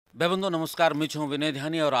बेबंदो नमस्कार, मैं छूँ विनय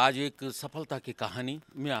ध्यानी और आज एक सफलता की कहानी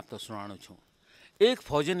मैं आपको सुनाना छूँ। एक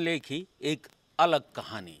फौजन लेखी एक अलग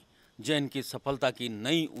कहानी जिनकी सफलता की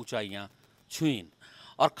नई ऊंचाइयां छुईन।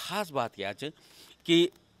 और ख़ास बात यह है कि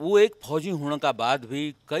वो एक फौजी होने का बाद भी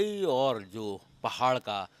कई और जो पहाड़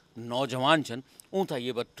का नौजवान छन ऊँ था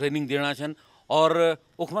ये बस ट्रेनिंग देना छन और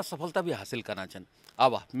उखमा सफलता भी हासिल करना छन।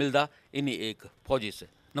 आवा मिलदा इन्हीं एक फौजी से।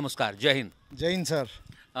 नमस्कार, जय हिंद। जय हिंद सर।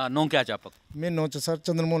 नौ क्या चापक मैं नौच सर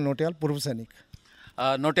चंद्रमोहन नोटियाल, पूर्व सैनिक।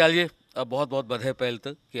 नौटियाल जी, बहुत बहुत बधाई पहल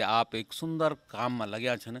तक कि आप एक सुंदर काम में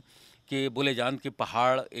लग्या छन कि बोले जान कि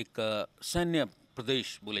पहाड़ एक सैन्य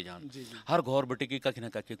प्रदेश बोले जान। जी जी हर घौर बटे की कहीं ना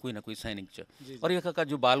कहीं कोई ना कोई सैनिक छ। जी और यह का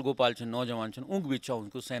जो बाल गोपाल छन नौजवान छन ऊँग भी इच्छा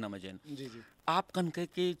उनको सेना में जैन। जी जी। आप कन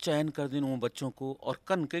के चयन कर दिन वो बच्चों को और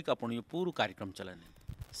कन के अपन ये पूरा कार्यक्रम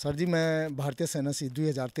चलाने। सर जी, मैं भारतीय सेना से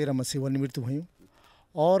 2013 में सेवानिवृत्त हुई हूँ।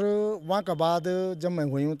 और वहाँ का बाद जब मैं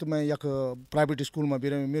हुई हूँ तो मैं एक प्राइवेट स्कूल में भी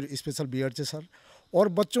रही हूँ। मेरे स्पेशल बीएड से सर, और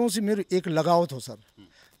बच्चों से मेरे एक लगाव था सर।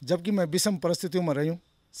 जबकि मैं विषम परिस्थितियों में रही हूँ,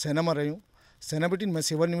 सेना में रही हूँ। सेना बेटी मैं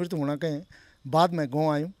सेवानिवृत्त होना के बाद मैं गाँव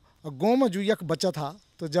आई हूँ। और गाँव में जो एक बच्चा था,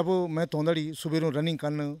 तो जब मैं तोंदड़ी सुबह रनिंग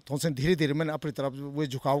करने तो से धीरे धीरे मैंने अपनी तरफ वो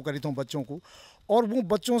झुकाव करी था बच्चों को। और वो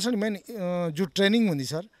बच्चों से मैंने जो ट्रेनिंग हुई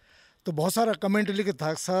सर, तो बहुत सारा कमेंट लिखे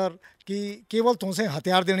था सर कि केवल तुमसे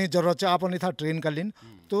हथियार देने की जरूरत है, आपने था ट्रेन कर लिन।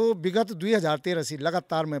 तो विगत 2013 से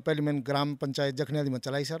लगातार मैं पहले मैंने ग्राम पंचायत जखनियादी में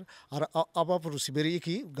चलाई सर, और अब आप सिबेरी एक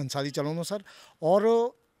ही घनसादी चलाऊँ सर। और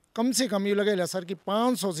कम से कम ये लगे सर कि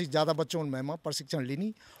 500 से ज़्यादा बच्चों ने मैं प्रशिक्षण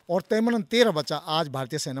लीनी। और तैमन 13 बच्चा आज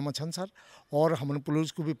भारतीय सेना में छन सर। और हमने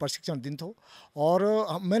पुलिस को भी प्रशिक्षण दिन थो। और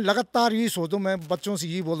मैं लगातार यही सोचूँ, मैं बच्चों से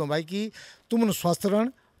यही बोल दूँ भाई कि तुम स्वस्थ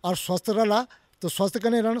रहन, और स्वस्थ रहा तो स्वस्थ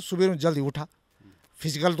करने रहना, सुबह जल्दी उठा,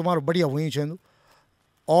 फिजिकल तुम्हारा बढ़िया हुई छेंदू।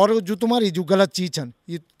 और जो तुम्हारी जो गलत चीज़ छन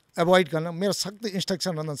ये अवॉइड करना। मेरा सख्त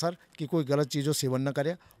इंस्ट्रक्शन रहना सर कि कोई गलत चीज़ों सेवन न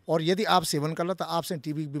करे। और यदि आप सेवन कर लो तो आपसे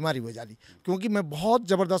टीबी की बीमारी हो जाती, क्योंकि मैं बहुत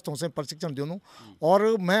ज़बरदस्त हूँ से प्रशिक्षण दूँ। और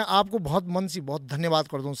मैं आपको बहुत मन से बहुत धन्यवाद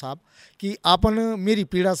कर दूँ साहब कि आपन मेरी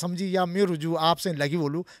पीड़ा समझी, या मेरे जो आपसे लगी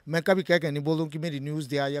बोलूँ। मैं कभी कह के नहीं बोलूँ कि मेरी न्यूज़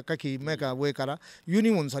दिया या कहीं मैं का वो करा, यूँ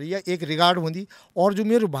नहीं हूँ सर। यह एक रिगार्ड होती। और जो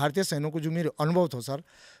मेरे भारतीय सैनिकों को जो मेरे अनुभव था सर,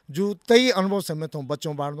 जो तय अनुभव से मैं तो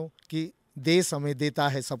बच्चों बांट दूँ कि देश हमें देता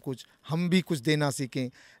है सब कुछ, हम भी कुछ देना सीखें।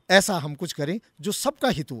 ऐसा हम कुछ करें जो सबका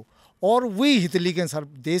हित हो, और वही हित लिखें सर,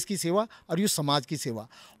 देश की सेवा और ये समाज की सेवा।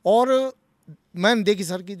 और मैंने देखी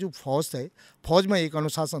सर कि जो फौज है, फौज में एक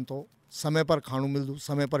अनुशासन तो समय पर खाणु मिल दू,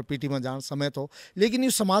 समय पर पीटी में जान समय तो, लेकिन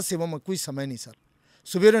ये समाज सेवा में कोई समय नहीं सर।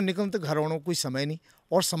 सवेरे निकलते घर आने कोई समय नहीं।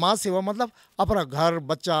 और समाज सेवा मतलब अपना घर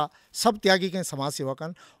बच्चा सब त्यागी के समाज सेवा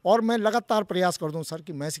कर। और मैं लगातार प्रयास कर दूं सर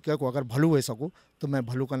कि मैं से को अगर भलू हो सकूँ तो मैं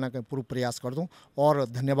भलू करना का पूरा प्रयास कर दूं। और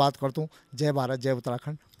धन्यवाद कर दूं। जय भारत, जय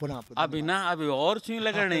उत्तराखंड। पुनः आपको अभी ना अभी और चुई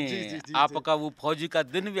लगने जी, जी, जी, आपका वो फौजी का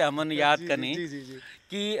दिन भी हमन याद जी, करनी जी, जी, जी।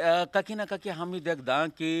 कि कहीं ना कहीं हम ही देखदा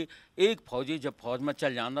कि एक फौजी जब फौज में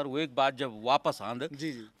चल जाना और वो एक बात जब वापस आंद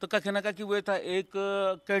जी, जी। तो कहीं ना कहीं वो था एक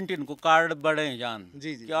कैंटीन को कार्ड बढ़े जान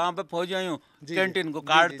जी, जी, कि हाँ पे फौजी आयो जी, कैंटीन को जी,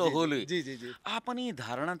 कार्ड जी, तो जी, होली। जी, जी, जी। अपनी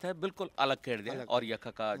धारणा था बिल्कुल अलग कर दिया। अलग। और यख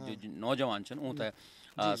का जो नौजवान छन ऊ था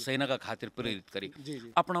जी, जी। सेना का खातिर प्रेरित करी। जी,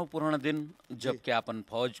 जी। अपना वो पुराना दिन जब क्या अपन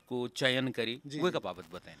फौज को चयन करी जी, वो जी। का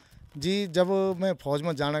बाबत बताएं। जी, जब मैं फौज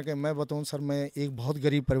में जाना के मैं बताऊं सर, मैं एक बहुत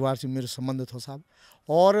गरीब परिवार से मेरे संबंध था साहब।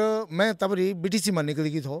 और मैं तब रही बीटीसी में निकल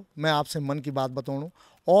गई थो, मैं आपसे मन की बात बताऊँ।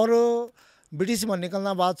 और बीटीसी में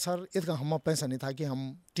निकलना बाद सर इतना हम पैसा नहीं था कि हम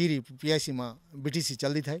टीरी पीआईसी में बीटीसी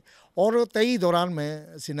चल दी थे। और तई दौरान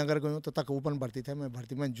मैं श्रीनगर गई तो तक ओपन भर्ती थे, मैं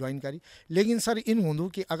भर्ती में ज्वाइन करी। लेकिन सर इन होंदू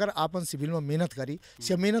कि अगर आपन सिविल में मेहनत करी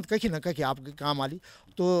से मेहनत कहीं ना कहीं आपके काम आली।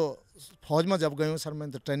 तो फौज में जब गई सर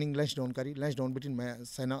मैं तो ट्रेनिंग लंच डाउन करी, लंच डाउन बिटिन मैं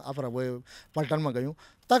सेना अपना वो पलटन में गई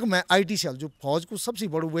तक मैं आईटी सेल जो फौज को सबसे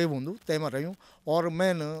बड़ो वेव होंदू तय में रही। और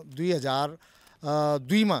मैं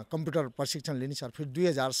 2002 में कंप्यूटर प्रशिक्षण लेनी सर। फिर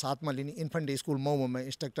 2007 में लेनी इन्फेंट्री स्कूल मऊ में मैं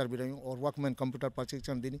इंस्ट्रक्टर भी रही हूँ। और वक्त मैंने कंप्यूटर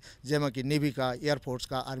प्रशिक्षण देनी जैमें कि नेवी का, एयरफोर्स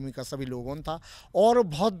का, आर्मी का सभी लोगों था। और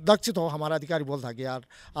बहुत दक्ष तो हमारा अधिकारी बोलता था कि यार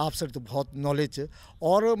आप सर तो बहुत नॉलेज है।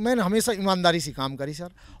 और मैंने हमेशा ईमानदारी से काम करी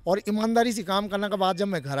सर। और ईमानदारी से काम करने के बाद जब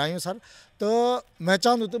मैं घर आई हूँ सर, तो मैं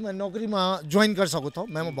चाहूँ तो मैं नौकरी में ज्वाइन कर सकूँ था।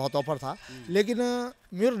 मैं बहुत ऑफर था, लेकिन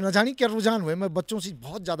मेरे न जानी क्या रुझान हुए, मैं बच्चों से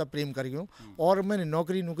बहुत ज़्यादा प्रेम कर गई हूँ। और मैंने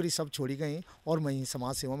नौकरी सब छोड़ी गई और मैं ही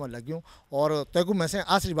समाज सेवा में लग गई हूँ। और तैको मैं से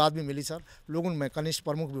आशीर्वाद भी मिली सर, लोगों ने मैं कनिष्ठ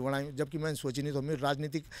प्रमुख भी बनाई हूँ। जबकि मैंने सोची नहीं तो मेरी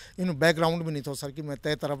राजनीतिक इन बैकग्राउंड भी नहीं था सर कि मैं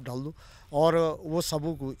तय तरफ ढल दूँ। और वो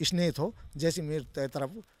सबों को स्नेह हो जैसे मेरे तय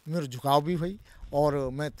तरफ मेरे झुकाव भी हुई। और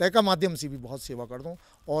मैं तय का माध्यम से भी बहुत सेवा कर दूँ।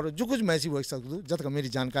 और जो कुछ मैं ऐसी वो सकूँ जब तक मेरी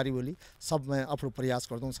जानकारी बोली सब मैं अपना प्रयास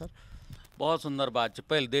कर दूँ सर। बहुत सुंदर बात है।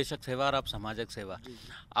 पहले देशक सेवा और अब समाजक सेवा।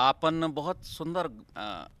 आपन बहुत सुंदर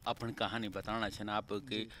अपन कहानी बताना छे ना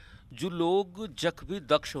आपके जो लोग जख भी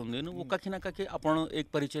दक्ष होंगे वो कखी ना कखी अपन एक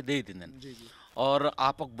परिचय दे देंगे और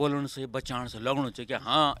आपक बोलन से बचाण से लगणु छे कि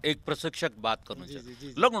हाँ एक प्रशिक्षक बात करनु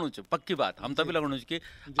छे लगणु छे पक्की बात हम तभी लगणु छे कि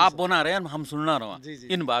आप बोना रहे हम सुनना रहा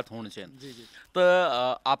इन बात होने छे। तो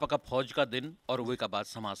आपका फौज का दिन और वे का बाद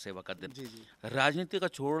समाज सेवा का दिन राजनीति का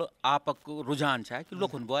छोड़ आपक रुझान छे कि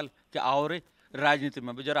लोगन बोल कि आओ रे राजनीति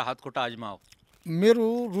में भी जरा हाथ खोटा आजमाओ। मेरो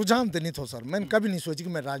रुझान तो नहीं था सर, मैंने कभी नहीं सोची कि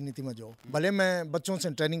मैं राजनीति में जाऊँ। भले मैं बच्चों से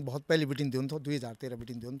ट्रेनिंग बहुत पहले बिटिन दियों था 2013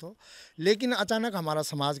 बिटिन दियों था, लेकिन अचानक हमारा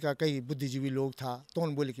समाज का कई बुद्धिजीवी लोग था तो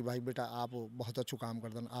उन्होंने बोले कि भाई बेटा आप बहुत अच्छा काम कर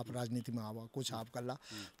दें, आप राजनीति में आवा कुछ आप कर ला।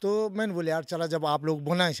 तो मैंने बोले यार चला जब आप लोग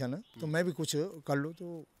बोना है ना तो मैं भी कुछ कर लूँ।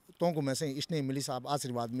 तो को मैं से स्नेह मिली साहब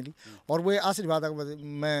आशीर्वाद मिली और वो आशीर्वाद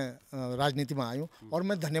मैं राजनीति में आयूँ और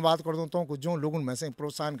मैं धन्यवाद कर दूँ तो को जो लोगों में से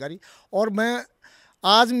प्रोत्साहन करी। और मैं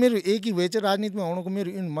आज मेरे एक ही वेच राजनीति में आने को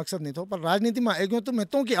मेरे इन मकसद नहीं था, पर राजनीति में आ गया तो मैं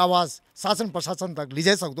तो की आवाज़ शासन प्रशासन तक ले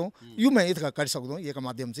जा सकता हूँ, यूँ मैं इसका कर सकता हूँ ये का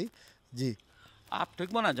माध्यम से। जी आप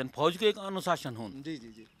ठीक बना जन फौज के एक अनुशासन हो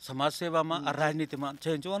जी समाज सेवा में और राजनीति में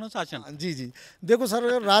जो अनुशासन। जी देखो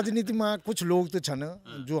सर राजनीति में कुछ लोग तो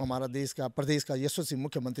छन जो हमारा देश का प्रदेश का यशस्वी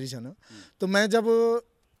मुख्यमंत्री छन। तो मैं जब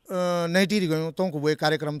नई टीरी गयो तो वो एक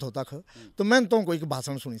कार्यक्रम था तो मैंने तो को एक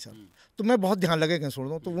भाषण सुनी सर, तो मैं बहुत ध्यान लगे कहीं सुन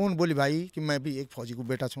दूँ। तो वो बोली भाई कि मैं भी एक फौजी को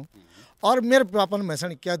बेटा छूँ और मेरे पापा ने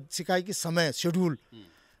मैंने क्या सिखाई कि समय शेड्यूल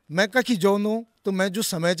मैं कहीं जो दूँ तो मैं जो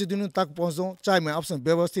समय से दिनों तक पहुँच दूँ, चाहे मैं अपने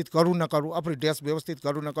व्यवस्थित करूँ ना करूँ अपनी ड्रेस व्यवस्थित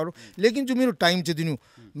करूँ ना करूँ, लेकिन जो मेरे टाइम से दिनों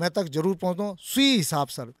मैं तक जरूर पहुँच दूँ। सुई हिसाब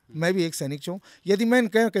सर मैं भी एक सैनिक छूँ। यदि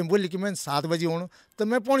मैंने कहीं बोली कि मैं 7 बजे आऊँ तो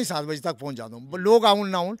मैं 6:45 बजे तक पहुँच जाता हूँ। लोग आऊँ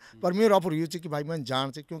ना आऊँ पर मेरा अपर ये कि भाई मैं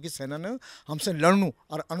जान से क्योंकि सेना ने हमसे लड़नू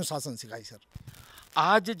और अनुशासन सिखाई सर।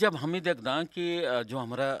 आज जब हम ही देखदा कि जो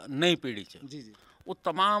हमारा नई पीढ़ी है जी वो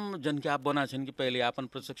तमाम जन के आप बना छन कि पहले आपन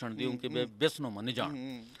प्रशिक्षण दियो कि वे व्यसनों में नहीं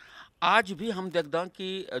जान। आज भी हम देखदा कि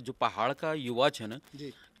जो पहाड़ का युवा है ना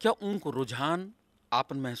क्या उनको रुझान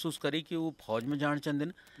आपन महसूस करी कि वो फौज में जाना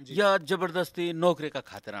चाहते या जबरदस्ती नौकरी का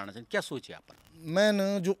खातिर आना चाहिए, क्या सोचे आपन?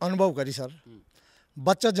 मैंने जो अनुभव करी सर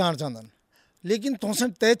बच्चा जान चाहन लेकिन तुमसे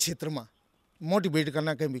तय क्षेत्र में मोटिवेट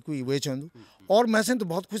करना कहीं भी कोई वे चाहूँ। और मैं से तो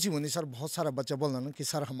बहुत खुशी होनी सर, बहुत सारा बच्चा बोल रहा कि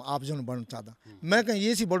सर हम आप जो बढ़ना चाहता। मैं कहीं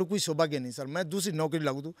ये सी बड़ू कोई सौभाग्य नहीं सर, मैं दूसरी नौकरी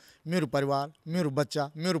लगू दूँ मेरे परिवार मेरे बच्चा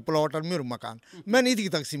मेरे प्लॉट और मेरे मकान मैं नहीं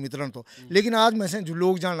तक सीमित रह तो। लेकिन आज मैं से जो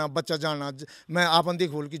लोग जाना बच्चा जाना मैं आपन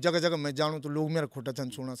देख बोल कि जगह जगह मैं जानूँ तो लोग मेरा खोटा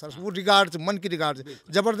चंद सुना सर वो रिगार्ड मन की रिगार्ड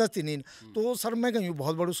जबरदस्ती नहीं। तो सर मैं कहीं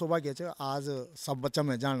बहुत बड़ू सौभाग्य है आज सब बच्चा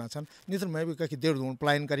मैं जानना छन, नहीं तो मैं भी कहीं 1.5 दूँ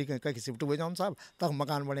प्लान करी कहीं शिफ्ट हो जाऊँ साहब तक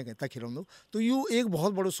मकान बने कहीं तक ही रहूँ। तो यू एक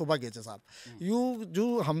बहुत बड़ो सौभाग्य है साहब। यू जो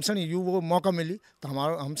हमसे यू वो मौका मिली तो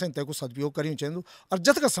हमारा हमसे तय को सदुपयोग करी चाहिए और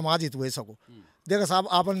जत का समाज हित हो सको। देखा साहब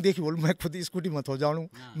आपने देखी बोल मैं खुद स्कूटी में हो जाऊँ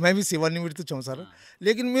मैं भी सेवानिवृत्त चाहूँ सर,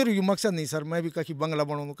 लेकिन मेरे यू मकसद नहीं सर मैं भी कहीं बंगला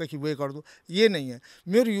बनूँ कहीं वे कर दूँ ये नहीं है।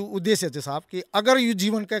 मेरे यू उद्देश्य है साहब कि अगर यू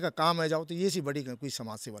जीवन का काम है जाओ तो ये सी बड़ी कोई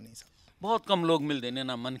समाज सेवा नहीं सर। बहुत कम लोग मिल देने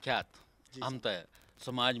ना मन ख्यात हम तय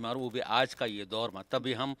समाज मारो वो भी आज का ये दौर में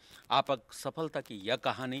तभी हम आप सफलता की यह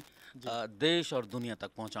कहानी देश और दुनिया तक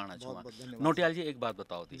पहुंचाना चाहूँगा। नोटियाल जी एक बात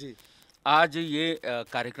बताओ थी आज ये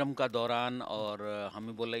कार्यक्रम का दौरान और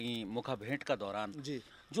हमें बोल रही मुखा भेंट का दौरान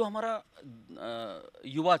जो हमारा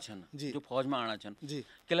युवा छन जो फौज में आना छन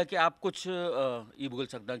क्या कि आप कुछ ये बोल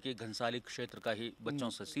सकता कि घनसाली क्षेत्र का ही बच्चों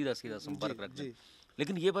से सीधा सीधा संपर्क रखते हैं,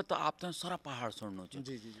 लेकिन ये बात आप तो सारा पहाड़ सुनना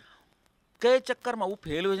चाहिए कई चक्कर में वो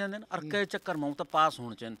फेल हो जाते और कई चक्कर में वो तो पास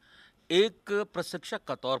होने चाहिए। एक प्रशिक्षक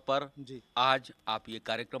का तौर पर आज आप ये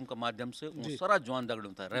कार्यक्रम का माध्यम से वो सारा जवान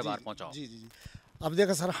दगड़ों था रह बार पहुँचाओ। जी अब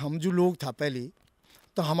देखा सर हम जो लोग था पहले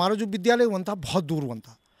तो हमारा जो विद्यालय वन था बहुत दूर वन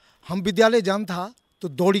था, हम विद्यालय जान था तो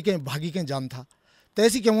दौड़ी के भागी के जान था। तो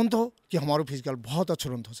ऐसी क्या वन तो कि हमारा फिजिकल बहुत अच्छा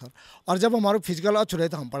रहा था सर, और जब हमारा फिजिकल अच्छा रहे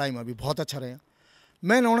तो हम पढ़ाई में भी बहुत अच्छा रहे।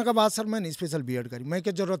 मैं होने के बाद सर मैंने स्पेशल बीएड करी, मैं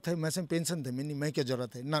क्या जरूरत है मैं से पेंशन थे मैंने मैं क्या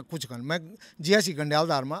जरूरत है ना कुछ कर मैं जीएससी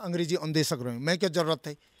गंडियालदार में अंग्रेजी अन्वेषक रही मैं क्या जरूरत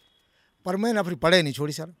है। पर मैंने अपनी पढ़ाई नहीं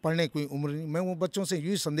छोड़ी सर, पढ़ने की कोई उम्र नहीं। मैं वो बच्चों से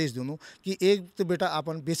यूँ संदेश दूँ कि एक तो बेटा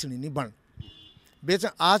अपन बेचनी नहीं बन बेच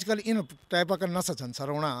आजकल इन टाइप का नशा छन सर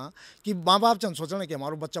होना कि माँ बाप चन सोचना कि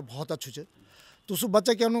हमारो बच्चा बहुत अच्छु है तो उस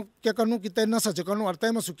बच्चा क्या करनू कि तय नशा करूँ और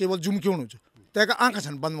तय में केवल जुम क्यों तय का आँखा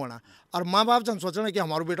छन बंद होना और माँ बाप चन सोचना कि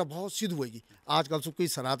हमारो बेटा बहुत सिद्ध होगी। आजकल सु कोई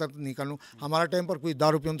शरारत नहीं करनू, हमारा टाइम पर कोई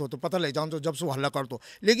दारू पियो तो पता ले जाऊँ तो जब सु हल्ला कर दो,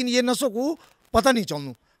 लेकिन ये नशों को पता नहीं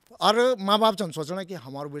चाहूँ और माँ बाप चन सोचना कि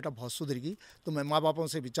हमारा बेटा बहुत सुधरेगी, तो मैं माँ बापों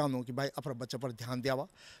से भी चाहता हूँ कि भाई अपना बच्चे पर ध्यान दियावा।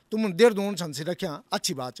 तुम देहरादून छन से रखिया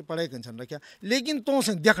अच्छी बात है, पढ़ाई कन छन रखिया, लेकिन तो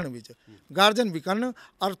से देखने भी गार्जियन भी करना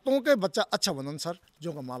और तो के बच्चा अच्छा बनन सर,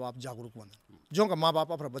 जो का माँ बाप जागरूक बनन, जो का माँ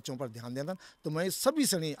बाप अपने बच्चों पर ध्यान देना। तो मैं सभी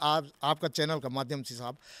से नहीं आपका चैनल का माध्यम से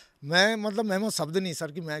साहब, मैं मतलब मैं शब्द नहीं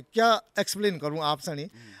सर कि मैं क्या एक्सप्लेन करूं आप से नहीं।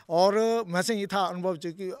 और मैं से ये था अनुभव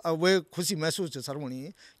कि वो खुशी महसूस है सर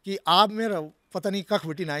वही कि आप मेरा पता नहीं कख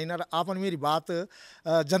बेटी ना आई ना आपन मेरी बात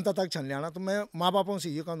जनता तक छन लिया। तो मैं माँ बापों से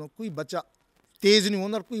ये कहूँ कोई बच्चा तेज नहीं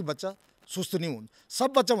होना और कोई बच्चा सुस्त नहीं होना,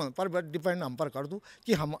 सब बच्चा पर डिपेंड हम पर कर दूँ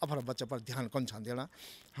कि हम अपना बच्चे पर ध्यान कौन छान देना।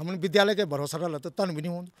 हम विद्यालय के भरोसा रहा तो तन भी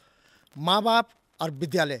नहीं हो, माँ बाप और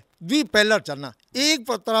विद्यालय भी पहलर चलना, एक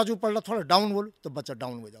पर तराजू पड़ना थोड़ा डाउन बोलो तो बच्चा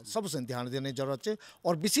डाउन हो जाओ, सबसे ध्यान देने की जरूरत है।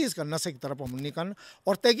 और विशेष कर नशे की तरफ हम नहीं करना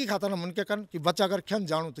और तैकी खाता ना मन के करना कि बच्चा अगर खेन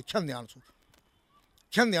जानू तो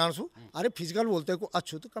खेन ध्यान सु अरे फिजिकल बोलते को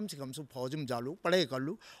अच्छू तो कम से कम से फौज में जा लूँ, पढ़ाई कर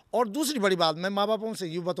लूँ। और दूसरी बड़ी बात मैं माँ बापों से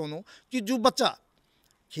ये बताऊँ कि जो बच्चा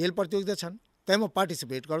खेल प्रतियोगिता छन तय में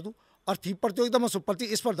पार्टिसिपेट कर दूँ और थी प्रतियोगिता में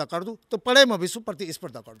प्रतिस्पर्धा कर दूँ, तो पढ़ाई में भी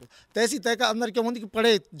प्रतिस्पर्धा कर दूँ। तैसी तय का अंदर क्या होती कि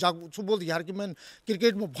पढ़े जागू सु बोलती यार कि मैं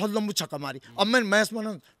क्रिकेट में बहुत लंबू छक्का मारी, अब मैं मैच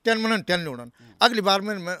में 10 लोड़न, अगली बार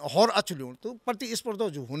मैं और अच्छी लूँ। तो प्रतिस्पर्धा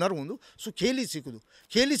जो हुनर हूँ सो खेल ही सीख दूँ,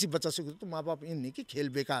 खेल ही सी बच्चा सीख दूँ। तो माँ बाप इन नहीं कि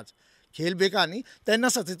खेल बेकार नहीं तैना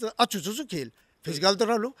सकते तो अच्छू छू खेल फिजिकल तो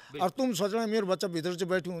रह लो। और तुम सोच रहे मेरे बच्चा भीतर से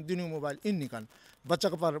बैठी हूँ दिन मोबाइल इन नहीं कर बच्चा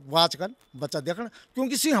के पर वाच कर बच्चा देखना,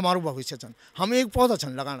 क्योंकि सी हमारो भविष्य छन। हम एक पौधा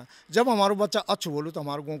छन लगाना, जब हमारो बच्चा अच्छो बोलूँ तो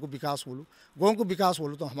हमारे गाँव को विकास बोलूँ, गाँव को विकास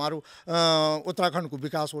बोलूँ तो हमारो उत्तराखंड को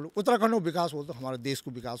विकास बोलूँ, उत्तराखंड को विकास बोलूँ तो हमारे देश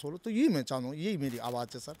को विकास बोलूँ। तो यही मैं चाहता हूँ, यही मेरी आवाज़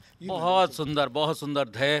है सर। बहुत सुंदर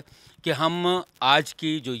ध्येय कि हम आज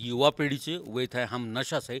की जो युवा पीढ़ी से वे थे हम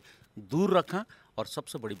नशा से दूर रखें। और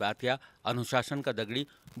सबसे बड़ी बात यह अनुशासन का दगड़ी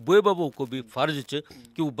बुए बाबू को भी फर्ज च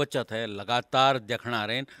कि वो बच्चा थे लगातार देखना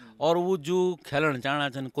रहें और वो जो खेलन चाहना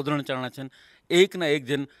छन कुदरन चाहना छन एक ना एक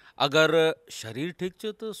दिन अगर शरीर ठीक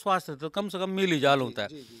च तो स्वास्थ्य तो कम से कम मिल ही जाल होता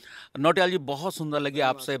है। नौटियाल जी बहुत सुंदर लगी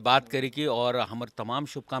आपसे बात करी की और हमारी तमाम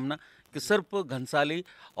शुभकामना कि सिर्फ घनसाली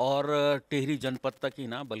और टेहरी जनपद तक ही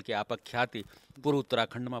ना बल्कि आपका ख्याति पूरे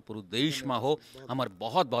उत्तराखंड में पूरे देश में हो। हमारे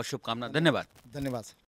बहुत बहुत शुभकामना। धन्यवाद। धन्यवाद।